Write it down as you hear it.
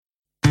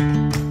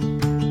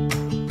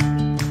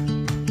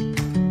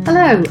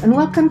Hello and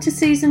welcome to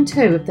Season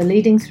 2 of the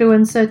Leading Through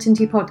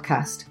Uncertainty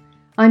podcast.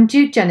 I'm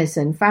Jude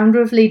Jennison,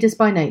 founder of Leaders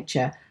by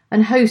Nature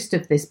and host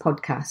of this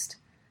podcast,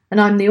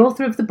 and I'm the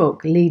author of the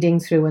book Leading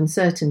Through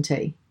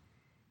Uncertainty.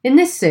 In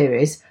this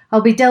series,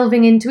 I'll be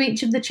delving into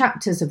each of the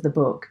chapters of the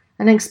book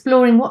and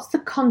exploring what's the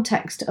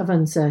context of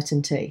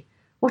uncertainty,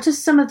 what are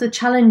some of the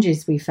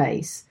challenges we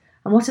face,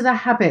 and what are the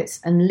habits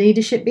and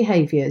leadership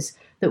behaviours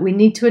that we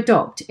need to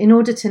adopt in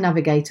order to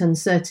navigate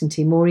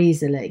uncertainty more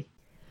easily.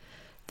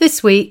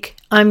 This week,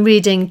 I'm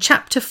reading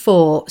Chapter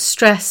 4,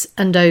 Stress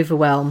and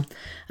Overwhelm,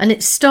 and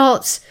it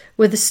starts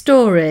with a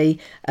story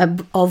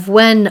of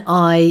when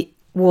I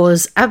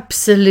was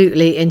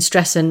absolutely in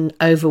stress and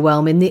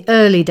overwhelm in the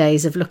early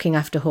days of looking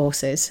after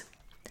horses.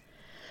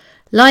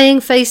 Lying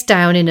face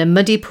down in a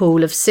muddy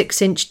pool of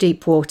 6-inch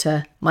deep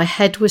water, my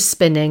head was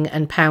spinning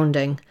and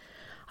pounding.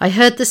 I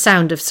heard the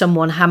sound of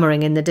someone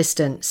hammering in the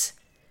distance.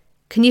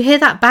 "Can you hear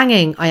that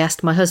banging?" I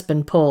asked my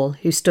husband, Paul,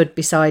 who stood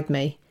beside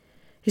me.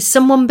 "Is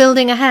someone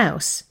building a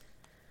house?"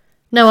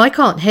 "No, I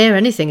can't hear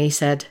anything," he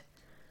said.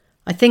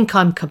 "I think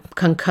I'm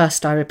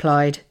concussed," I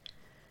replied.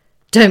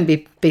 "Don't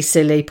be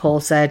silly," Paul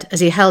said, as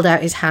he held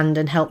out his hand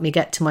and helped me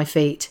get to my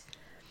feet.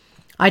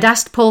 I'd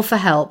asked Paul for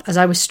help as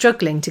I was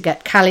struggling to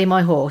get Callie,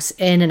 my horse,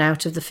 in and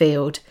out of the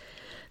field.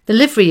 The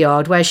livery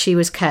yard where she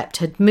was kept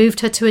had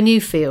moved her to a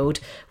new field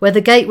where the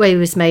gateway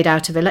was made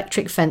out of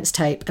electric fence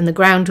tape and the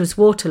ground was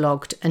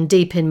waterlogged and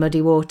deep in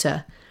muddy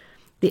water.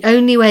 The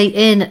only way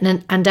in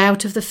and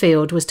out of the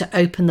field was to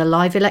open the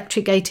live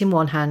electric gate in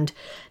one hand,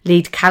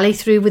 lead Callie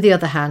through with the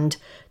other hand,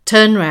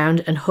 turn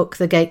round and hook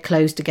the gate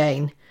closed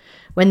again.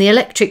 When the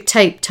electric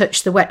tape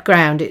touched the wet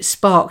ground, it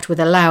sparked with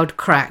a loud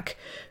crack,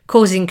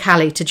 causing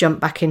Callie to jump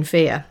back in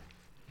fear.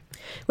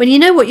 When you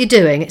know what you're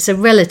doing, it's a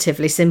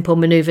relatively simple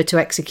manoeuvre to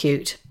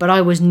execute, but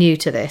I was new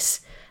to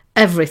this.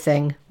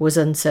 Everything was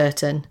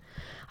uncertain.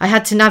 I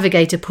had to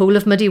navigate a pool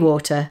of muddy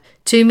water,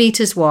 2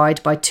 metres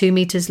wide by 2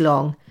 metres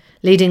long,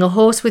 leading a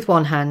horse with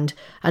one hand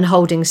and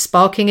holding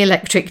sparking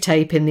electric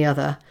tape in the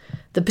other.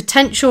 The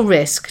potential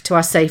risk to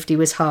our safety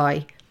was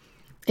high.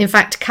 In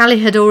fact, Callie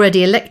had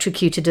already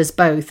electrocuted us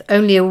both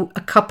only a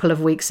couple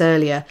of weeks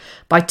earlier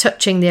by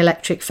touching the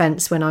electric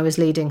fence when I was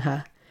leading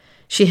her.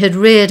 She had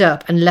reared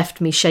up and left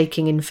me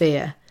shaking in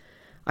fear.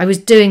 I was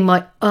doing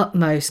my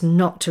utmost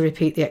not to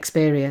repeat the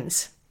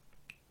experience.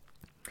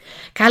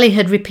 Callie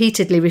had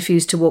repeatedly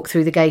refused to walk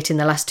through the gate in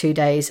the last 2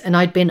 days, and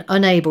I'd been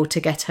unable to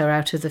get her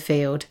out of the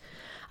field.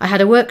 I had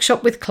a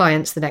workshop with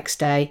clients the next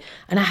day,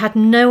 and I had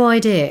no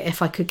idea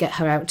if I could get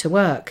her out to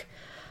work.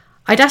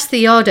 I'd asked the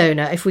yard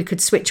owner if we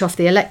could switch off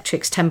the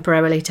electrics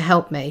temporarily to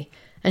help me,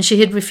 and she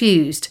had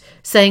refused,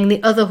 saying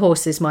the other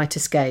horses might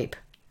escape.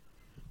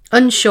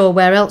 Unsure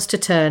where else to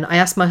turn, I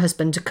asked my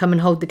husband to come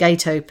and hold the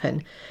gate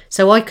open,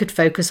 so I could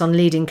focus on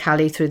leading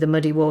Callie through the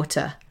muddy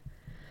water.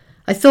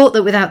 I thought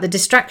that without the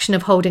distraction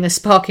of holding a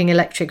sparking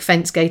electric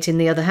fence gate in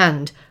the other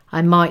hand,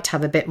 I might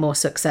have a bit more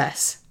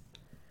success.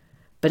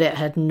 But it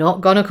had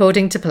not gone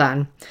according to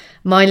plan.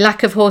 My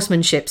lack of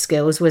horsemanship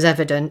skills was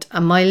evident,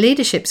 and my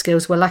leadership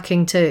skills were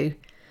lacking too.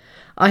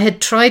 I had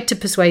tried to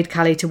persuade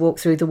Callie to walk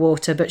through the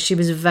water, but she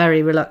was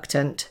very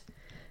reluctant.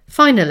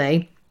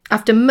 Finally,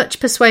 after much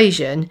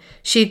persuasion,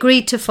 she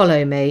agreed to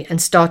follow me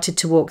and started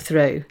to walk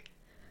through.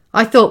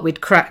 I thought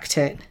we'd cracked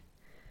it.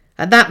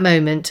 At that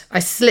moment, I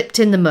slipped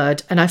in the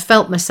mud and I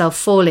felt myself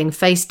falling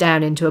face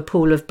down into a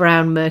pool of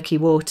brown, murky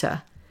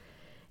water.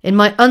 In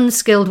my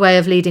unskilled way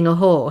of leading a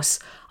horse,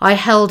 I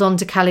held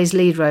onto Callie's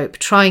lead rope,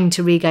 trying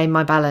to regain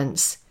my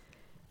balance.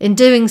 In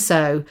doing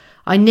so,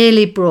 I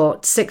nearly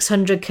brought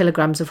 600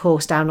 kilograms of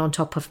horse down on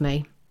top of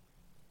me.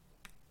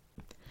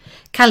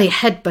 Callie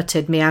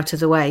headbutted me out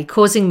of the way,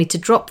 causing me to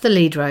drop the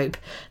lead rope,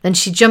 then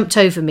she jumped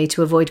over me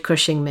to avoid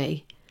crushing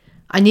me.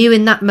 I knew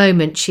in that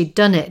moment she'd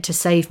done it to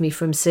save me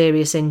from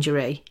serious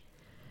injury.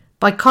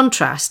 By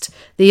contrast,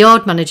 the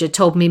yard manager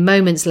told me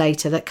moments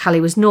later that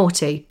Callie was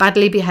naughty,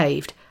 badly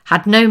behaved,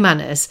 had no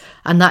manners,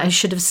 and that I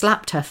should have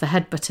slapped her for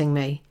headbutting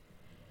me.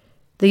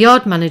 The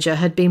yard manager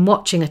had been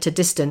watching at a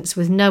distance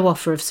with no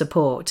offer of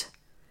support.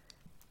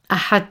 I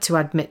had to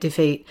admit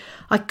defeat.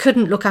 I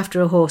couldn't look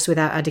after a horse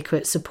without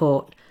adequate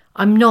support.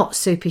 I'm not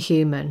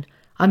superhuman.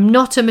 I'm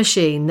not a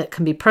machine that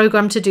can be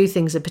programmed to do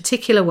things a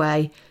particular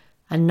way,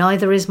 and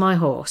neither is my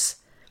horse.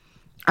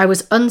 I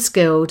was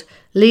unskilled,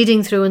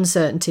 leading through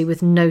uncertainty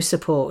with no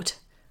support.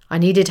 I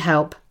needed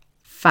help,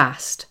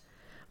 fast.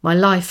 My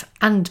life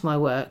and my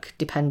work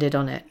depended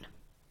on it.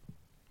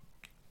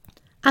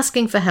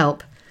 Asking for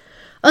help.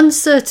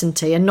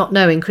 Uncertainty and not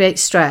knowing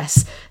creates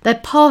stress. They're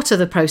part of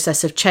the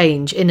process of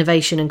change,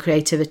 innovation and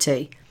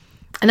creativity.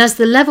 And as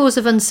the levels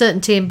of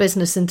uncertainty in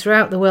business and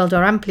throughout the world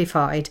are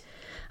amplified,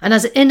 and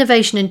as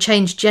innovation and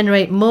change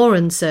generate more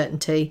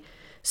uncertainty,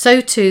 so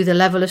too the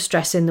level of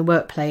stress in the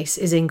workplace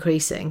is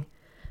increasing.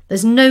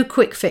 There's no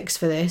quick fix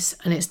for this,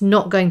 and it's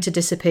not going to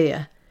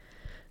disappear.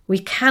 We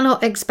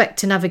cannot expect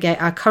to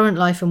navigate our current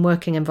life and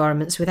working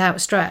environments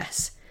without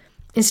stress.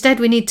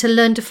 Instead, we need to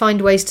learn to find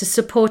ways to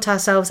support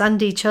ourselves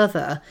and each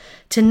other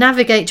to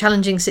navigate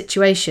challenging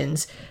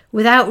situations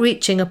without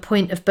reaching a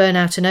point of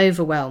burnout and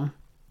overwhelm.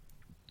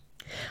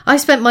 I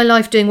spent my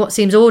life doing what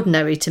seems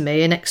ordinary to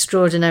me and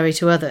extraordinary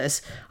to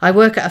others. I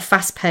work at a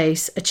fast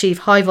pace, achieve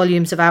high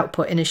volumes of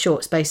output in a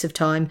short space of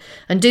time,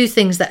 and do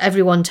things that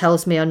everyone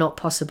tells me are not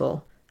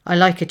possible. I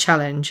like a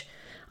challenge.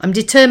 I'm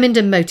determined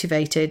and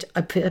motivated.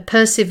 I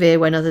persevere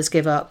when others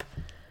give up.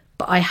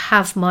 But I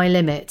have my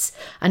limits,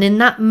 and in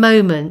that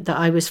moment that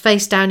I was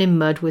face down in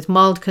mud with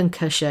mild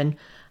concussion,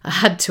 I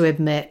had to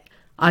admit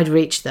I'd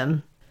reached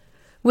them.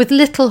 With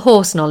little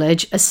horse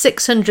knowledge, a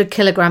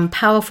 600-kilogram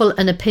powerful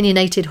and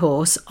opinionated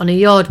horse on a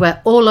yard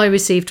where all I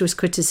received was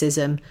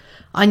criticism,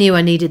 I knew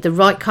I needed the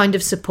right kind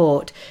of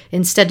support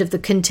instead of the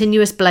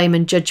continuous blame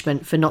and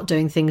judgment for not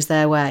doing things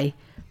their way.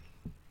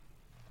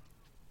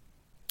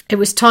 It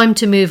was time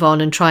to move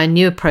on and try a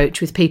new approach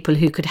with people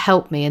who could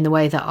help me in the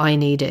way that I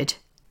needed.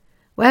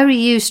 Where are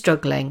you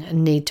struggling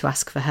and need to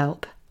ask for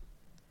help?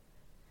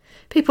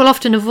 People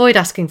often avoid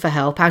asking for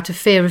help out of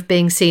fear of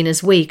being seen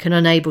as weak and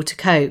unable to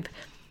cope.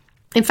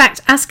 In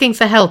fact, asking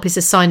for help is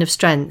a sign of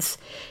strength.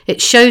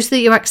 It shows that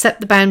you accept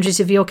the boundaries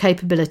of your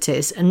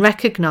capabilities and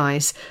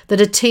recognise that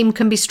a team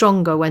can be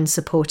stronger when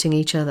supporting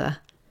each other.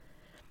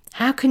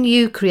 How can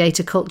you create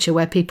a culture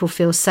where people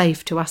feel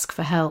safe to ask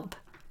for help?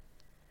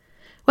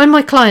 When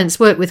my clients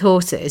work with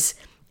horses,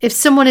 if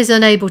someone is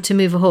unable to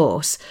move a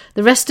horse,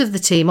 the rest of the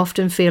team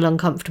often feel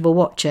uncomfortable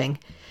watching.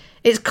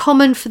 It's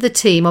common for the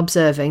team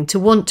observing to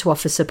want to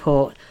offer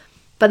support,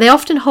 but they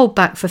often hold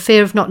back for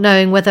fear of not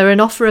knowing whether an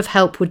offer of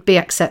help would be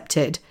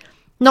accepted,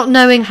 not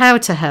knowing how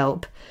to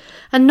help,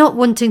 and not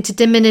wanting to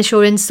diminish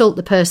or insult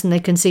the person they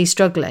can see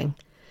struggling.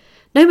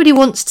 Nobody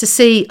wants to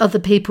see other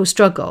people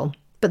struggle,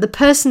 but the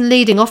person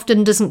leading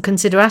often doesn't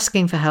consider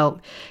asking for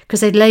help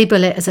because they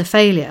label it as a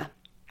failure.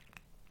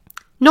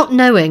 Not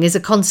knowing is a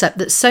concept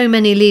that so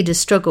many leaders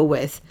struggle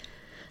with.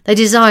 They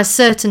desire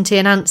certainty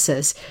and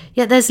answers,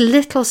 yet there's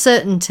little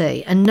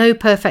certainty and no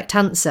perfect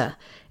answer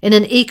in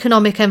an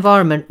economic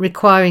environment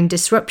requiring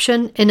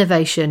disruption,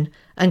 innovation,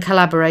 and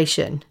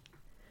collaboration.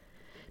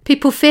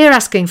 People fear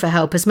asking for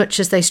help as much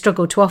as they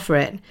struggle to offer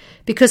it,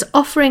 because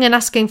offering and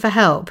asking for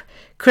help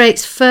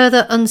creates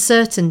further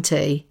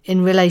uncertainty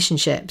in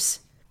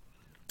relationships.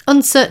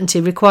 Uncertainty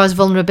requires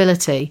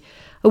vulnerability,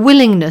 a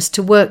willingness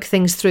to work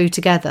things through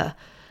together,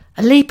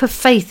 a leap of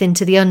faith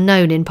into the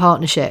unknown in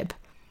partnership.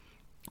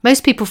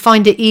 Most people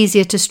find it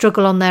easier to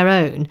struggle on their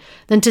own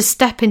than to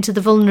step into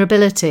the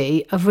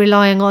vulnerability of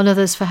relying on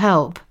others for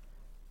help.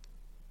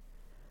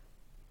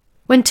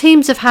 When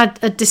teams have had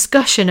a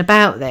discussion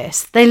about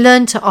this, they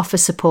learn to offer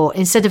support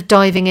instead of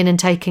diving in and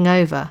taking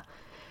over.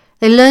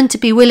 They learn to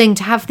be willing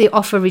to have the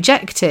offer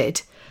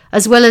rejected,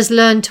 as well as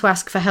learn to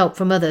ask for help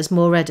from others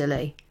more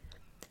readily.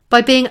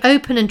 By being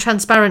open and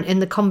transparent in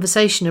the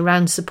conversation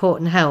around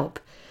support and help,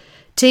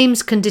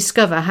 teams can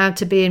discover how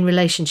to be in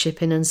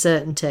relationship in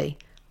uncertainty.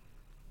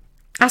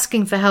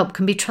 Asking for help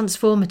can be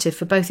transformative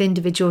for both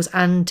individuals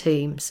and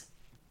teams.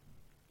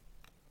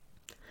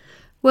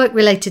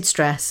 Work-related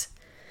stress.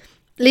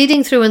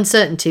 Leading through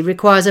uncertainty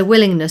requires a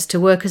willingness to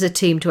work as a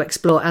team to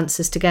explore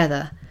answers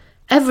together.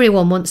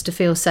 Everyone wants to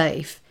feel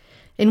safe.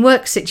 In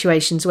work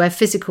situations where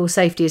physical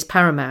safety is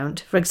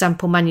paramount, for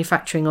example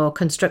manufacturing or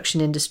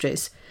construction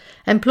industries,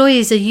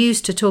 employees are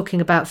used to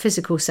talking about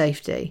physical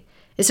safety.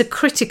 It's a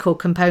critical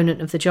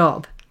component of the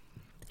job.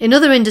 In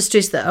other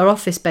industries that are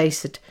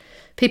office-based,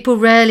 people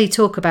rarely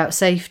talk about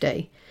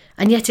safety,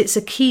 and yet it's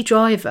a key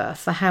driver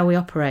for how we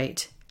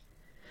operate.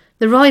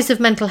 The rise of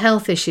mental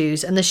health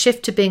issues and the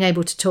shift to being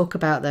able to talk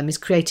about them is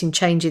creating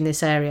change in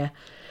this area,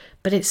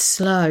 but it's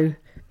slow.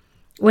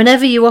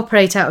 Whenever you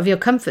operate out of your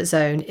comfort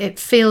zone, it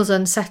feels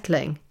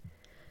unsettling.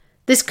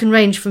 This can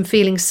range from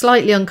feeling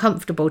slightly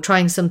uncomfortable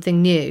trying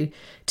something new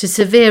to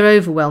severe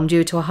overwhelm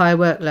due to a high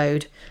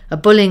workload, a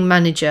bullying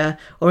manager,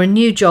 or a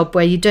new job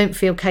where you don't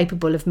feel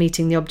capable of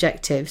meeting the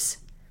objectives.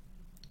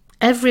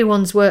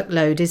 Everyone's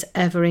workload is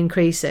ever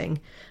increasing,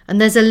 and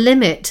there's a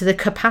limit to the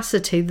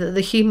capacity that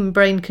the human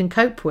brain can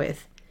cope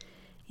with.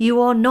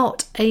 You are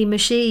not a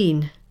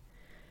machine.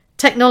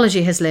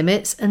 Technology has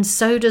limits, and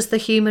so does the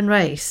human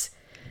race.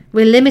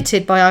 We're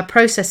limited by our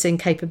processing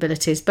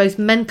capabilities, both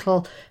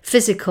mental,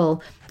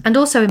 physical, and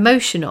also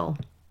emotional.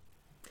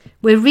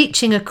 We're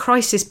reaching a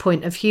crisis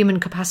point of human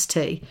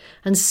capacity,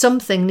 and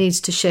something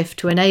needs to shift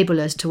to enable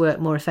us to work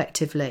more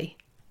effectively.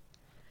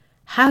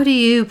 How do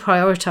you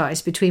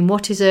prioritise between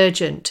what is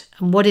urgent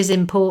and what is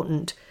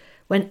important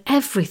when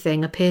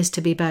everything appears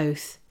to be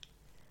both?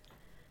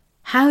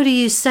 How do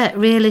you set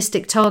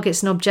realistic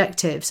targets and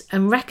objectives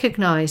and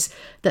recognise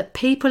that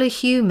people are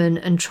human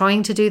and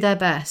trying to do their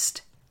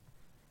best?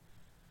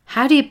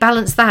 How do you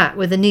balance that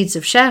with the needs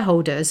of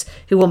shareholders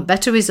who want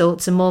better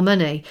results and more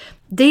money?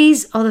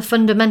 These are the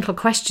fundamental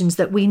questions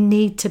that we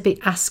need to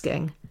be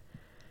asking.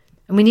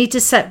 And we need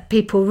to set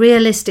people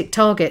realistic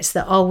targets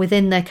that are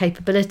within their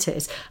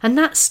capabilities. And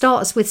that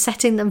starts with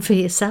setting them for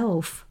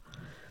yourself.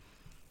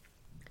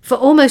 For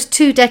almost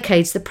 2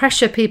 decades, the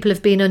pressure people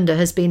have been under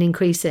has been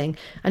increasing,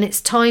 and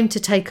it's time to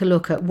take a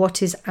look at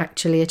what is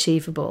actually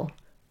achievable.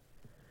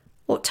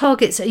 What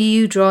targets are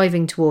you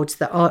driving towards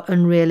that are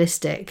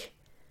unrealistic?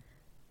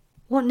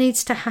 What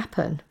needs to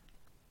happen?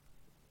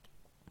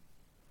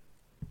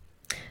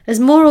 As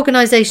more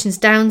organisations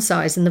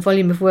downsize and the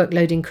volume of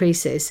workload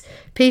increases,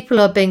 people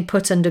are being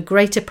put under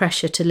greater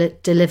pressure to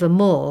deliver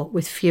more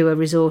with fewer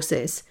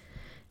resources.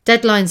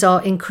 Deadlines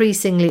are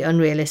increasingly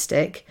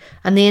unrealistic,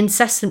 and the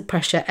incessant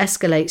pressure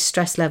escalates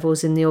stress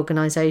levels in the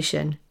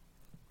organisation.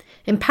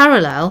 In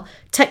parallel,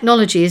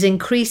 technology is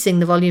increasing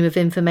the volume of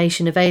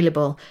information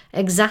available,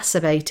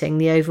 exacerbating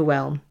the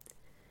overwhelm.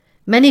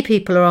 Many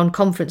people are on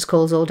conference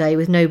calls all day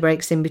with no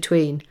breaks in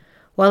between.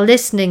 While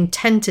listening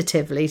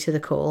tentatively to the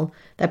call,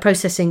 they're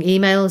processing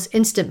emails,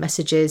 instant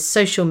messages,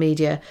 social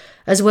media,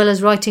 as well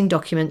as writing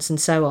documents and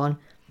so on.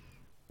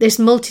 This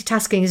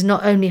multitasking is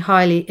not only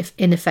highly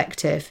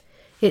ineffective,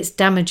 it's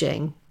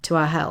damaging to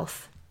our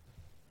health.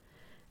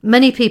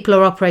 Many people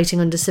are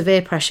operating under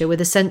severe pressure with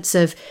a sense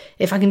of,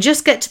 if I can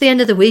just get to the end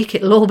of the week,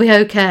 it'll all be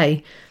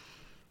okay.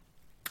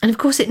 And of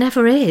course it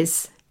never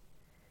is.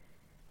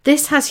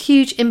 This has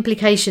huge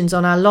implications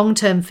on our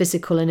long-term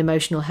physical and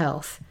emotional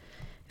health.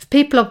 If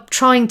people are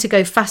trying to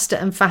go faster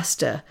and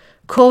faster,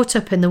 caught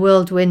up in the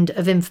whirlwind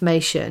of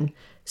information,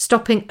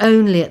 stopping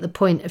only at the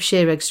point of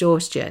sheer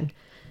exhaustion,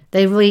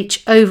 they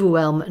reach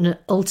overwhelm and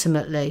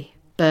ultimately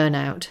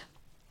burnout.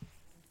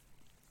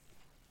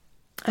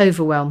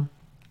 Overwhelm.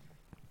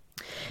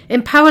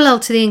 In parallel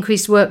to the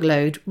increased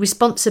workload,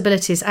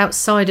 responsibilities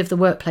outside of the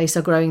workplace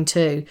are growing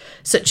too,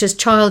 such as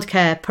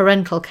childcare,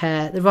 parental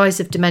care, the rise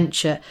of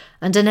dementia,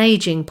 and an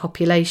ageing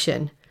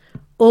population.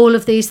 All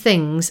of these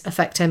things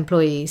affect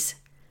employees.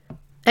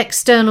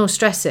 External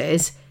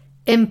stresses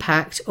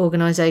impact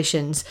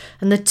organisations,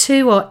 and the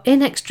two are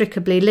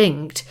inextricably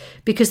linked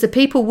because the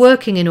people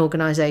working in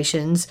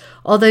organisations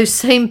are those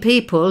same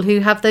people who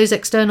have those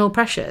external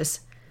pressures.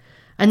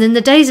 And in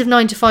the days of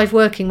 9-to-5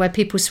 working where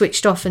people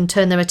switched off and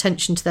turned their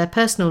attention to their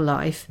personal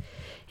life,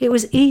 it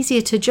was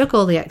easier to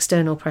juggle the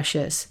external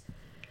pressures.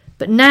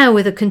 But now,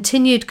 with a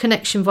continued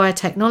connection via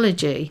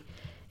technology,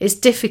 it's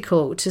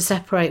difficult to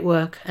separate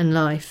work and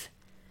life.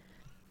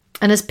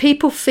 And as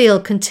people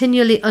feel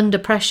continually under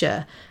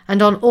pressure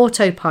and on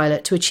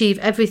autopilot to achieve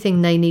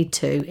everything they need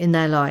to in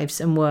their lives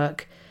and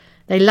work,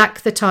 they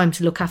lack the time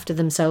to look after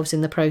themselves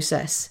in the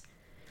process.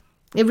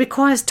 It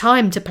requires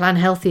time to plan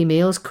healthy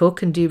meals,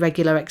 cook and do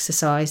regular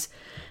exercise,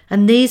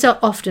 and these are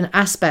often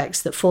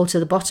aspects that fall to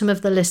the bottom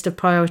of the list of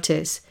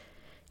priorities,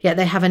 yet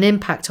they have an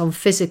impact on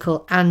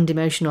physical and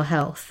emotional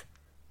health.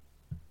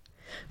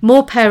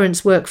 More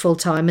parents work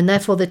full-time, and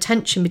therefore the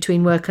tension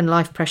between work and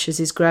life pressures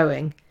is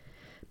growing.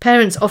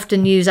 Parents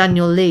often use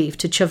annual leave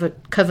to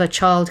cover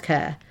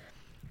childcare,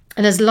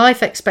 and as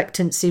life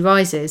expectancy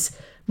rises,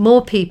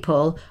 more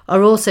people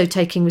are also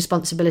taking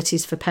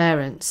responsibilities for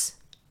parents.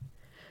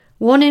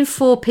 1 in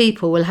 4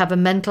 people will have a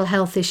mental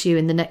health issue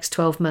in the next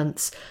 12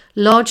 months,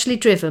 largely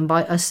driven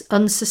by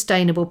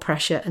unsustainable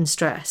pressure and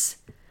stress.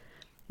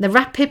 The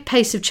rapid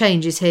pace of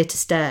change is here to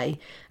stay,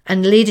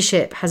 and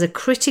leadership has a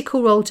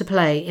critical role to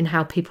play in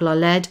how people are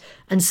led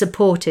and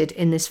supported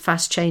in this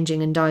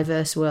fast-changing and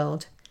diverse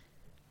world.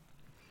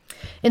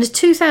 In a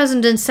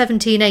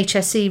 2017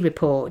 HSE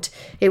report,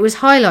 it was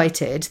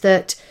highlighted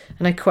that,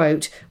 and I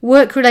quote,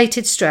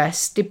 work-related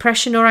stress,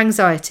 depression or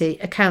anxiety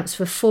accounts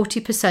for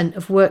 40%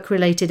 of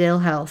work-related ill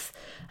health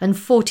and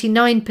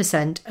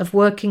 49% of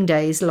working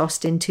days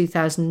lost in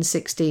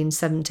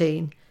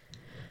 2016-17.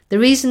 The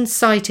reasons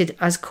cited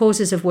as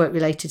causes of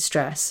work-related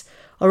stress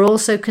are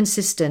also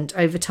consistent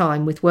over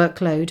time with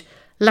workload,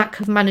 lack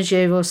of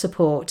managerial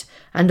support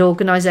and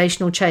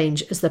organisational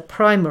change as the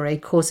primary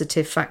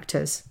causative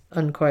factors,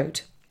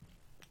 unquote.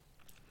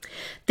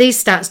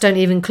 These stats don't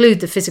even include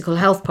the physical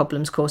health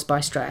problems caused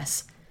by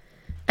stress.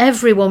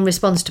 Everyone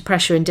responds to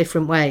pressure in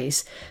different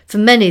ways. For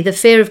many, the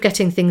fear of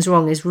getting things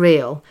wrong is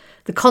real.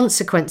 The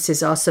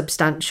consequences are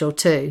substantial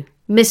too.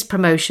 Missed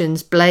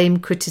promotions, blame,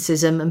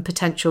 criticism and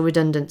potential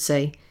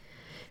redundancy.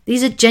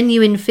 These are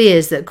genuine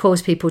fears that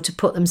cause people to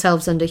put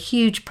themselves under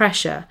huge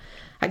pressure,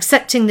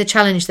 accepting the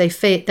challenge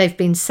they've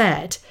been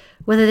set,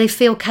 whether they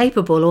feel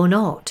capable or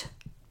not.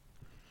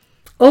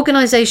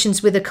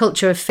 Organisations with a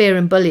culture of fear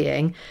and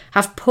bullying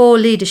have poor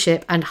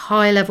leadership and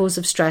high levels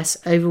of stress,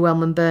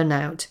 overwhelm and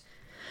burnout.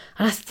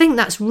 And I think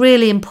that's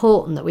really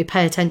important that we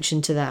pay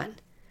attention to that.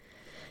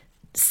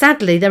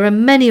 Sadly, there are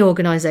many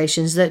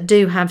organisations that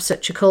do have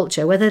such a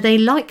culture, whether they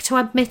like to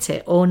admit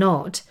it or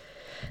not.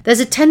 There's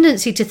a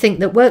tendency to think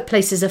that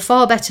workplaces are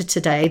far better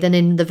today than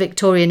in the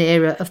Victorian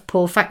era of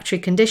poor factory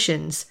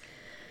conditions.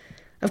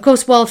 Of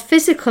course, while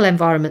physical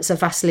environments are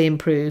vastly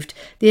improved,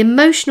 the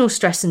emotional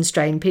stress and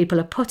strain people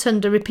are put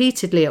under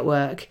repeatedly at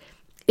work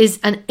is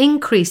an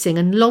increasing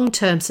and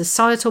long-term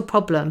societal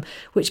problem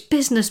which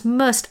business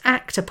must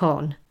act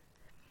upon.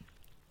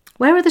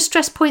 Where are the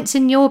stress points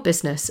in your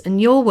business and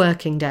your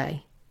working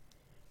day?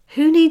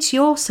 Who needs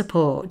your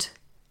support?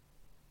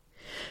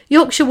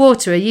 Yorkshire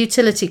Water, a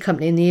utility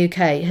company in the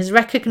UK, has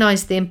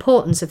recognised the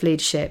importance of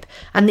leadership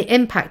and the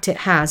impact it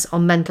has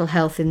on mental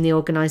health in the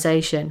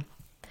organisation.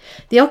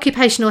 The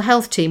occupational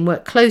health team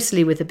work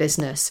closely with the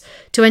business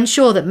to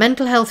ensure that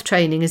mental health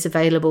training is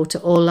available to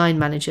all line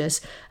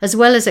managers, as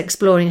well as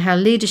exploring how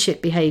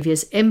leadership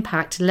behaviours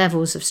impact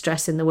levels of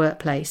stress in the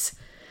workplace.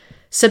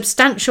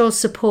 Substantial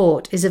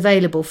support is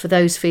available for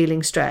those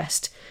feeling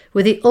stressed,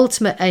 with the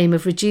ultimate aim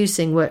of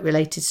reducing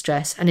work-related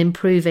stress and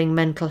improving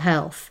mental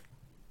health.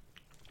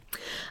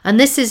 And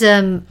this is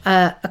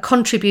a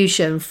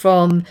contribution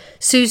from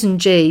Susan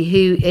G,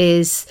 who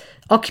is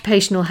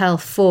Occupational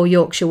Health for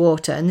Yorkshire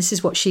Water, and this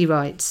is what she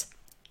writes.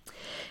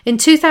 In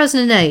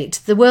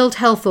 2008, the World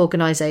Health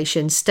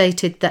Organization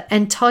stated that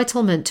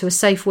entitlement to a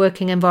safe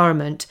working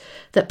environment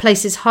that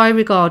places high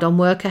regard on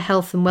worker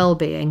health and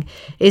well-being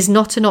is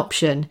not an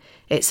option,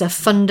 it's a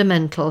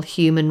fundamental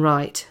human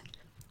right.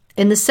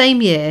 In the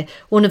same year,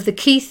 one of the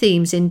key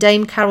themes in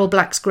Dame Carol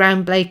Black's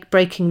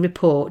groundbreaking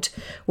report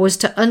was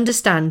to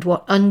understand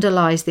what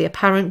underlies the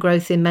apparent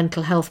growth in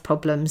mental health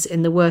problems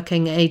in the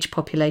working age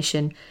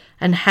population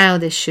and how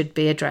this should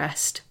be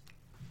addressed.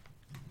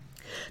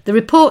 The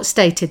report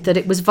stated that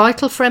it was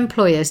vital for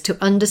employers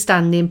to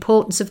understand the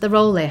importance of the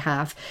role they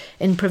have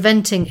in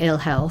preventing ill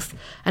health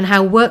and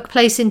how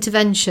workplace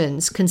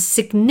interventions can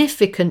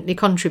significantly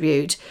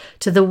contribute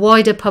to the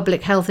wider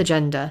public health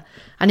agenda,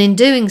 and in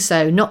doing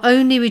so not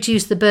only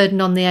reduce the burden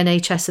on the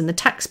NHS and the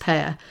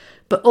taxpayer,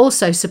 but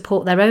also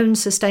support their own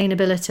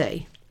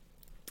sustainability.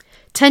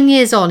 10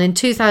 years on, in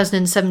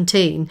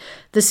 2017,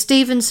 the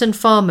Stevenson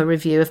Farmer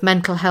Review of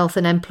Mental Health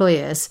and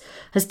Employers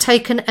has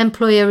taken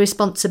employer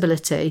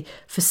responsibility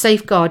for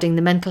safeguarding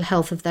the mental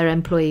health of their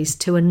employees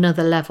to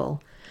another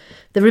level.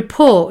 The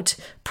report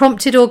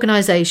prompted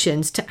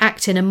organisations to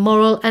act in a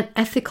moral and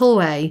ethical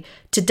way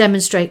to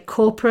demonstrate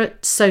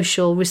corporate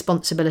social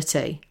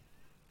responsibility.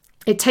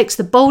 It takes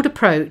the bold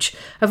approach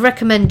of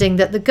recommending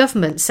that the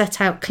government set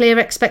out clear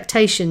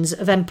expectations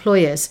of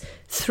employers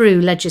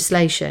through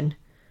legislation.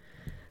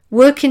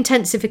 Work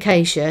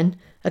intensification,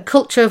 a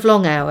culture of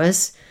long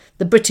hours,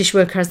 the British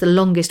worker has the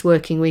longest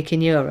working week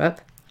in Europe,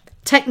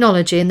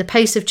 technology and the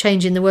pace of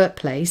change in the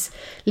workplace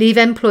leave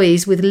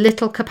employees with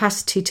little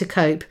capacity to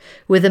cope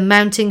with the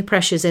mounting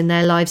pressures in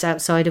their lives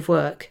outside of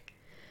work.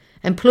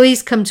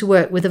 Employees come to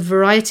work with a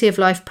variety of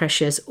life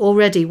pressures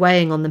already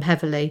weighing on them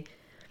heavily.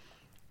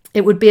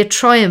 It would be a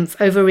triumph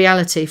over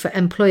reality for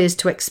employers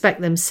to expect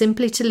them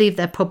simply to leave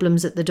their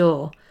problems at the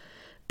door.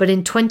 But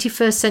in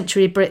 21st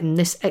century Britain,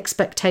 this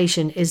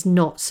expectation is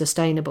not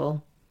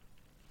sustainable.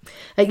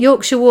 At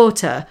Yorkshire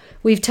Water,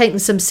 we've taken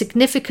some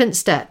significant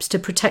steps to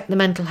protect the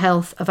mental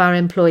health of our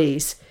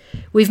employees.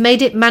 We've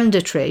made it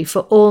mandatory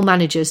for all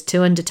managers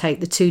to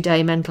undertake the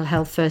 2-day mental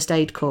health first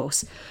aid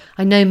course.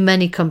 I know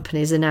many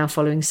companies are now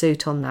following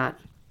suit on that.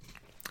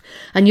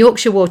 And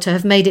Yorkshire Water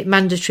have made it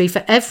mandatory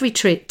for every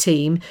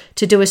team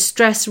to do a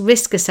stress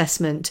risk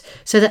assessment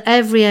so that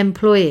every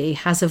employee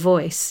has a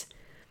voice.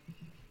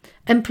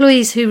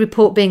 Employees who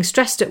report being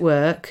stressed at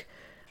work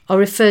are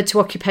referred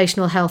to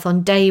occupational health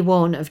on day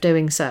one of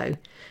doing so.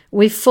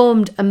 We've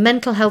formed a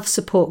mental health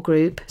support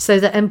group so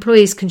that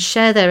employees can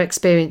share their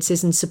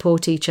experiences and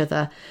support each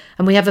other,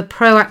 and we have a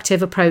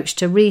proactive approach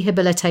to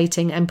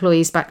rehabilitating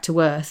employees back to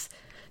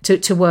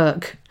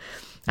work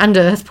and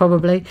earth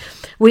probably.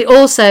 We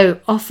also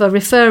offer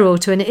referral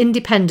to an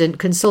independent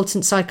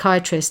consultant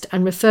psychiatrist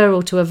and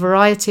referral to a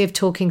variety of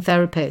talking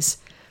therapies.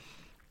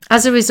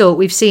 As a result,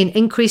 we've seen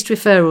increased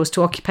referrals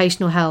to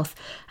occupational health,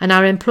 and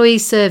our employee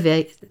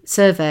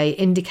survey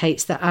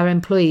indicates that our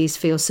employees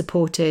feel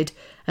supported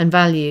and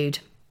valued.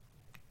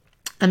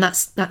 And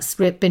that's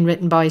been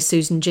written by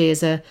Susan G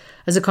as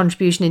a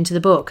contribution into the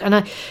book. And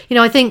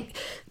I think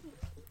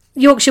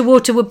Yorkshire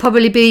Water would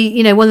probably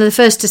be, one of the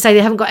first to say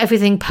they haven't got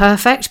everything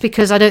perfect,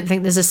 because I don't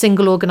think there's a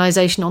single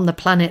organisation on the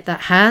planet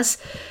that has.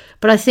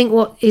 But I think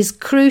what is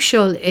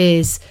crucial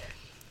is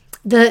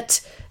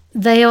that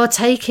they are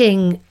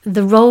taking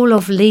the role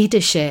of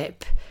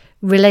leadership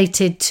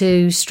related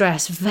to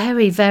stress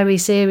very, very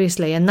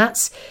seriously. And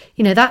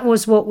that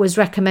was what was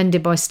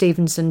recommended by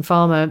Stevenson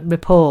Farmer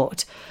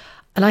report.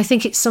 And I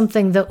think it's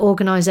something that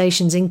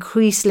organisations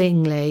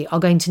increasingly are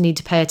going to need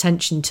to pay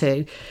attention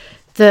to,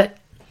 that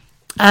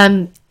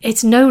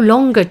it's no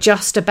longer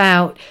just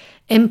about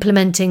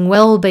implementing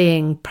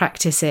well-being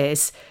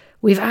practices.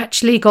 We've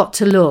actually got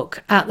to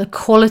look at the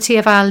quality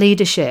of our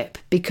leadership,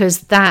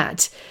 because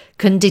that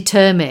can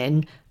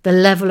determine the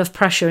level of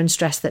pressure and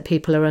stress that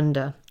people are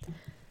under.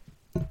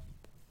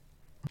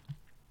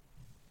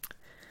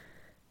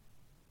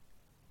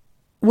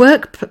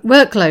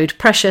 Workload,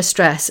 pressure,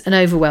 stress and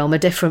overwhelm are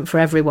different for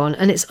everyone,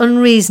 and it's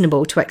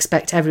unreasonable to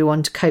expect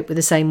everyone to cope with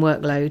the same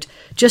workload,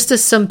 just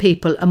as some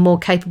people are more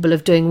capable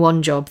of doing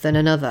one job than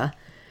another.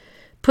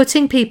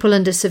 Putting people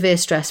under severe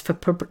stress for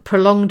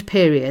prolonged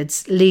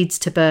periods leads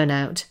to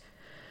burnout.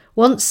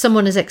 Once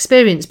someone has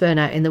experienced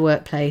burnout in the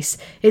workplace,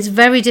 it's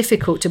very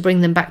difficult to bring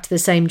them back to the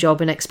same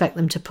job and expect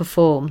them to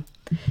perform.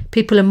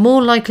 People are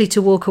more likely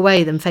to walk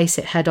away than face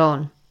it head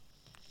on.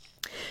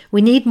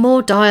 We need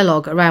more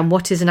dialogue around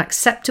what is an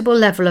acceptable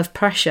level of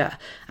pressure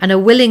and a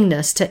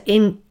willingness to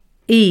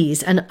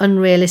ease an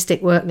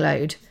unrealistic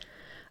workload.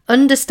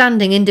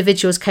 Understanding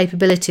individuals'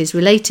 capabilities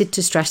related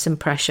to stress and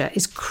pressure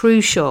is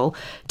crucial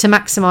to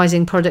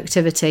maximising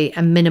productivity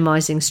and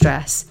minimising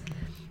stress.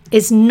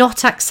 It's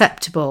not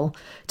acceptable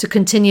to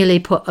continually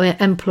put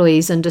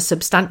employees under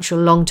substantial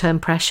long-term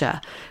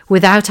pressure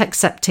without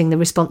accepting the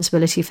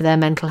responsibility for their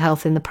mental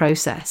health in the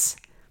process.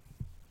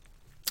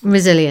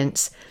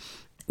 Resilience.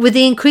 With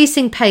the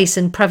increasing pace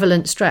and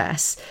prevalent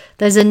stress,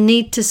 there's a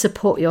need to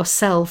support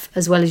yourself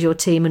as well as your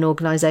team and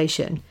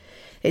organisation.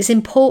 It's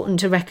important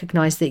to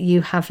recognise that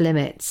you have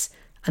limits,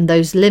 and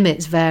those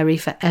limits vary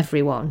for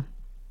everyone.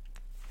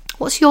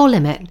 What's your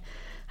limit,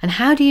 and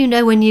how do you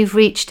know when you've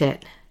reached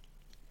it?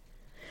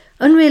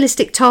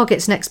 Unrealistic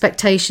targets and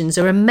expectations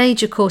are a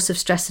major cause of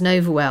stress and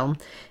overwhelm.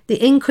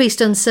 The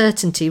increased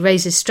uncertainty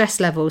raises stress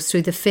levels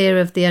through the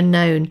fear of the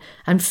unknown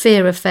and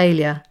fear of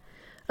failure.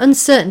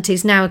 Uncertainty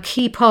is now a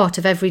key part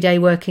of everyday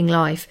working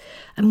life,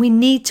 and we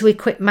need to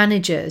equip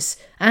managers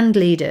and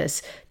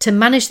leaders to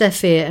manage their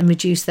fear and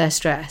reduce their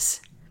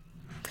stress.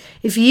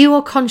 If you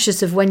are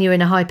conscious of when you're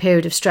in a high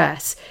period of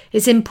stress,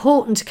 it's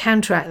important to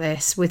counteract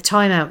this with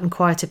time out and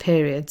quieter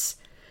periods.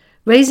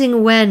 Raising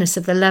awareness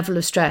of the level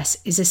of stress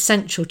is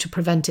essential to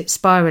prevent it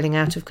spiralling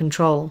out of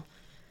control.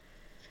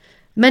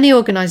 Many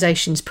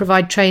organisations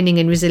provide training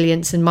in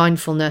resilience and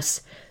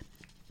mindfulness,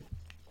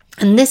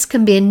 and this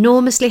can be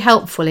enormously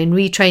helpful in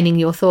retraining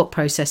your thought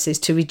processes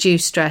to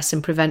reduce stress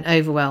and prevent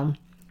overwhelm.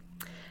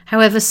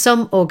 However,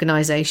 some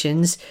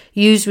organisations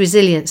use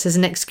resilience as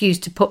an excuse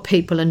to put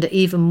people under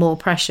even more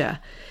pressure,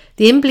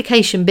 the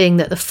implication being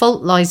that the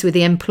fault lies with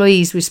the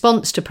employee's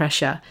response to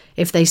pressure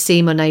if they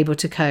seem unable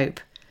to cope.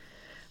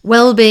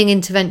 Wellbeing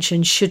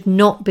interventions should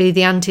not be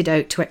the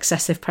antidote to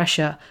excessive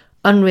pressure,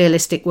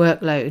 unrealistic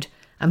workload,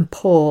 and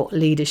poor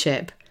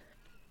leadership.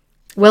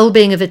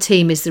 Wellbeing of a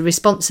team is the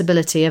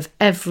responsibility of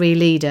every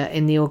leader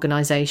in the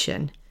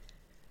organisation.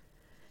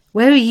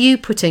 Where are you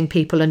putting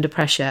people under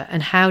pressure,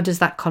 and how does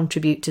that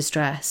contribute to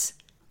stress?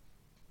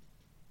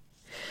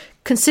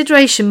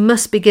 Consideration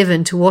must be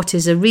given to what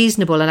is a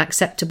reasonable and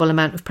acceptable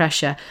amount of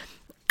pressure,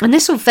 and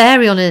this will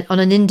vary on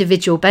an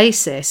individual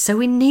basis, so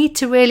we need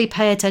to really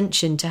pay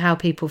attention to how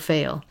people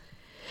feel.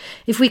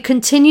 If we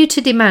continue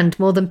to demand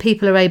more than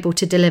people are able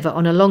to deliver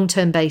on a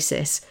long-term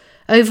basis,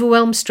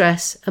 overwhelm,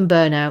 stress and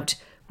burnout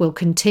will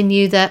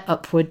continue their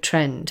upward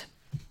trend.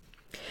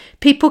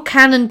 People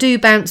can and do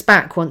bounce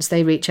back once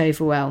they reach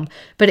overwhelm,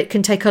 but it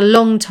can take a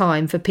long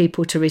time for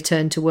people to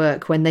return to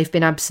work when they've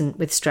been absent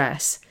with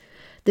stress.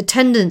 The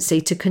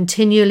tendency to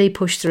continually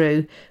push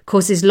through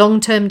causes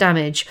long-term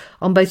damage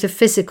on both a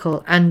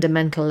physical and a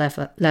mental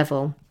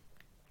level.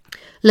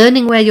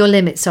 Learning where your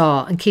limits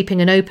are and keeping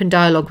an open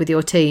dialogue with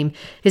your team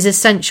is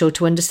essential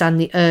to understand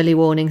the early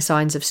warning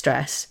signs of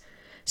stress.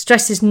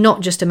 Stress is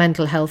not just a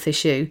mental health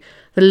issue.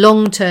 The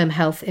long-term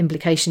health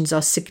implications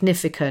are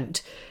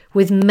significant,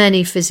 with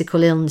many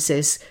physical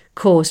illnesses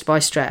caused by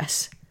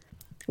stress.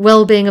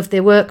 Well-being of the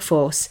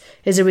workforce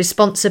is a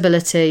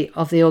responsibility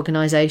of the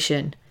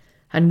organisation,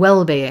 and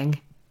well-being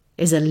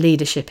is a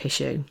leadership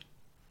issue.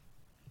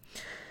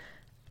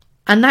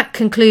 And that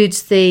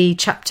concludes the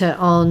chapter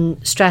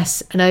on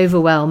stress and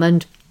overwhelm.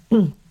 And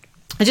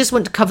I just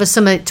want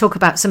to talk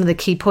about some of the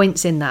key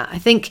points in that. I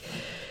think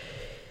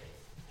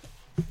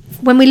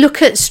when we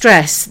look at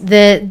stress,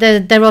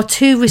 there are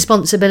two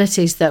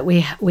responsibilities that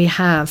we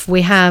have.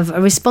 We have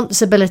a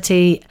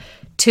responsibility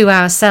to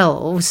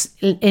ourselves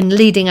in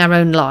leading our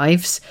own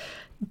lives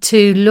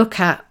to look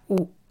at,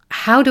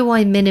 how do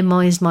I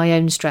minimise my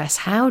own stress?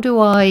 How do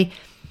I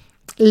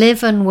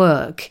live and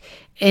work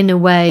in a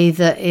way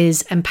that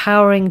is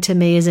empowering to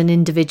me as an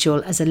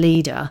individual, as a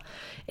leader,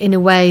 in a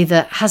way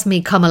that has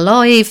me come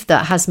alive,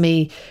 that has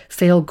me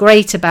feel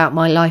great about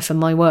my life and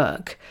my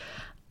work?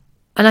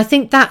 And I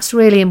think that's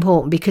really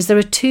important, because there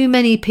are too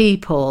many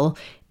people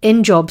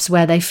in jobs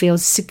where they feel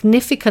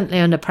significantly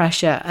under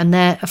pressure and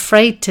they're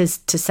afraid to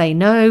say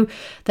no.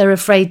 They're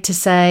afraid to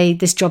say,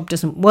 this job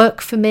doesn't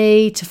work for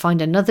me, to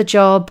find another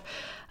job.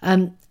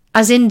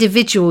 As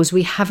individuals,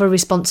 we have a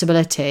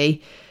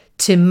responsibility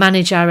to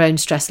manage our own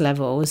stress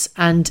levels,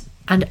 and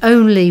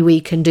only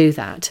we can do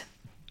that.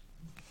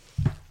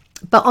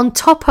 But on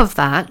top of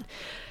that,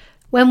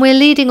 when we're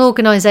leading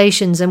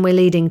organisations and we're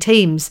leading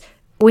teams,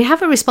 we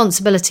have a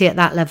responsibility at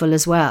that level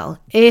as well.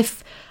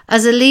 If,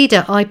 as a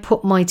leader, I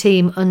put my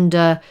team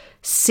under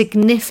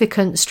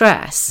significant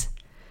stress,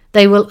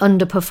 they will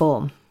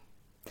underperform.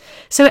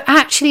 So it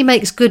actually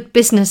makes good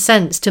business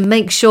sense to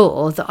make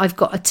sure that I've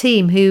got a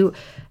team who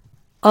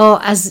are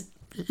as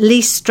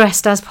least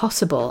stressed as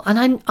possible.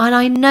 And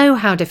I know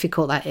how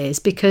difficult that is,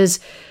 because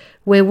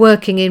we're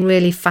working in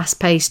really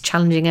fast-paced,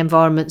 challenging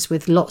environments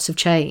with lots of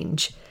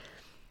change.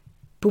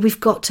 But we've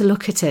got to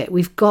look at it.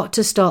 We've got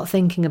to start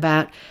thinking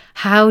about,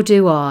 how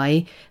do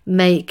I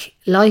make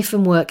life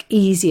and work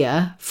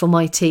easier for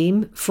my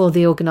team, for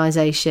the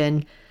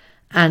organisation,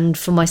 and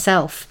for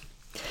myself?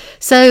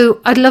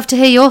 So I'd love to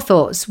hear your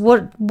thoughts.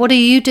 What are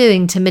you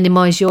doing to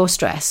minimise your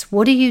stress?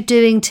 What are you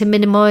doing to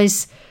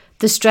minimise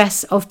the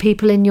stress of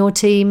people in your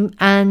team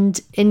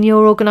and in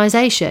your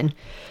organisation?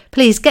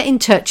 Please get in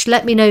touch.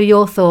 Let me know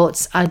your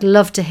thoughts. I'd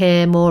love to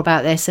hear more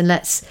about this, and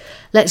let's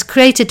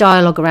create a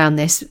dialogue around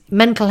this.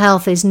 Mental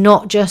health is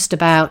not just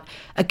about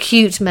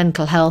acute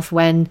mental health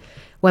when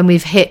when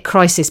we've hit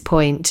crisis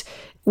point.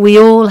 We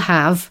all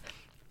have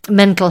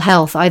mental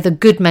health, either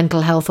good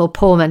mental health or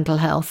poor mental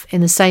health,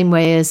 in the same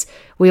way as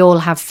we all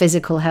have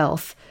physical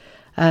health.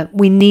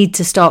 We need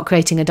to start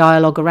creating a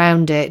dialogue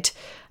around it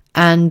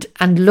and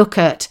look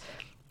at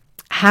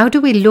how do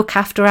we look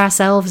after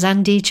ourselves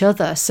and each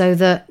other so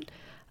that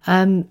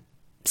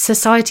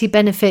society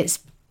benefits,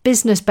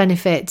 business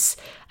benefits,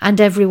 and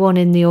everyone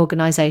in the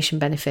organisation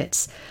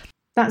benefits.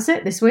 That's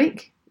it this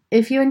week.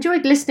 If you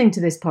enjoyed listening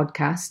to this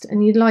podcast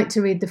and you'd like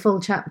to read the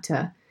full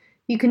chapter,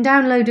 you can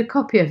download a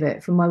copy of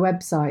it from my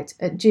website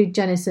at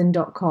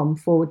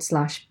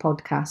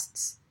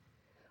judejennison.com/podcasts.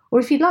 Or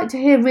if you'd like to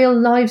hear real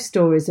live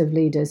stories of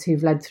leaders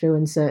who've led through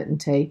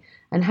uncertainty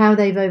and how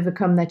they've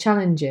overcome their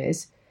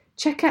challenges,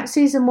 check out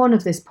season 1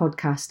 of this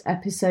podcast,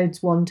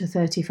 episodes 1 to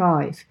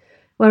 35,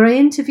 where I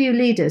interview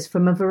leaders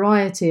from a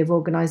variety of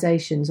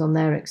organisations on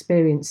their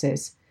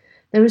experiences.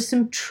 There are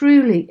some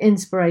truly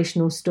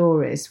inspirational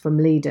stories from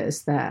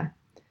leaders there.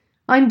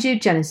 I'm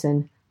Jude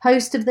Jennison,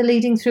 host of the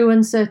Leading Through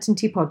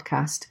Uncertainty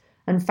podcast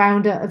and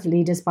founder of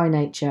Leaders by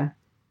Nature.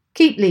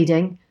 Keep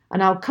leading,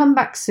 and I'll come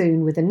back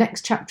soon with the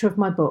next chapter of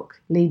my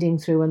book, Leading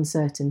Through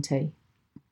Uncertainty.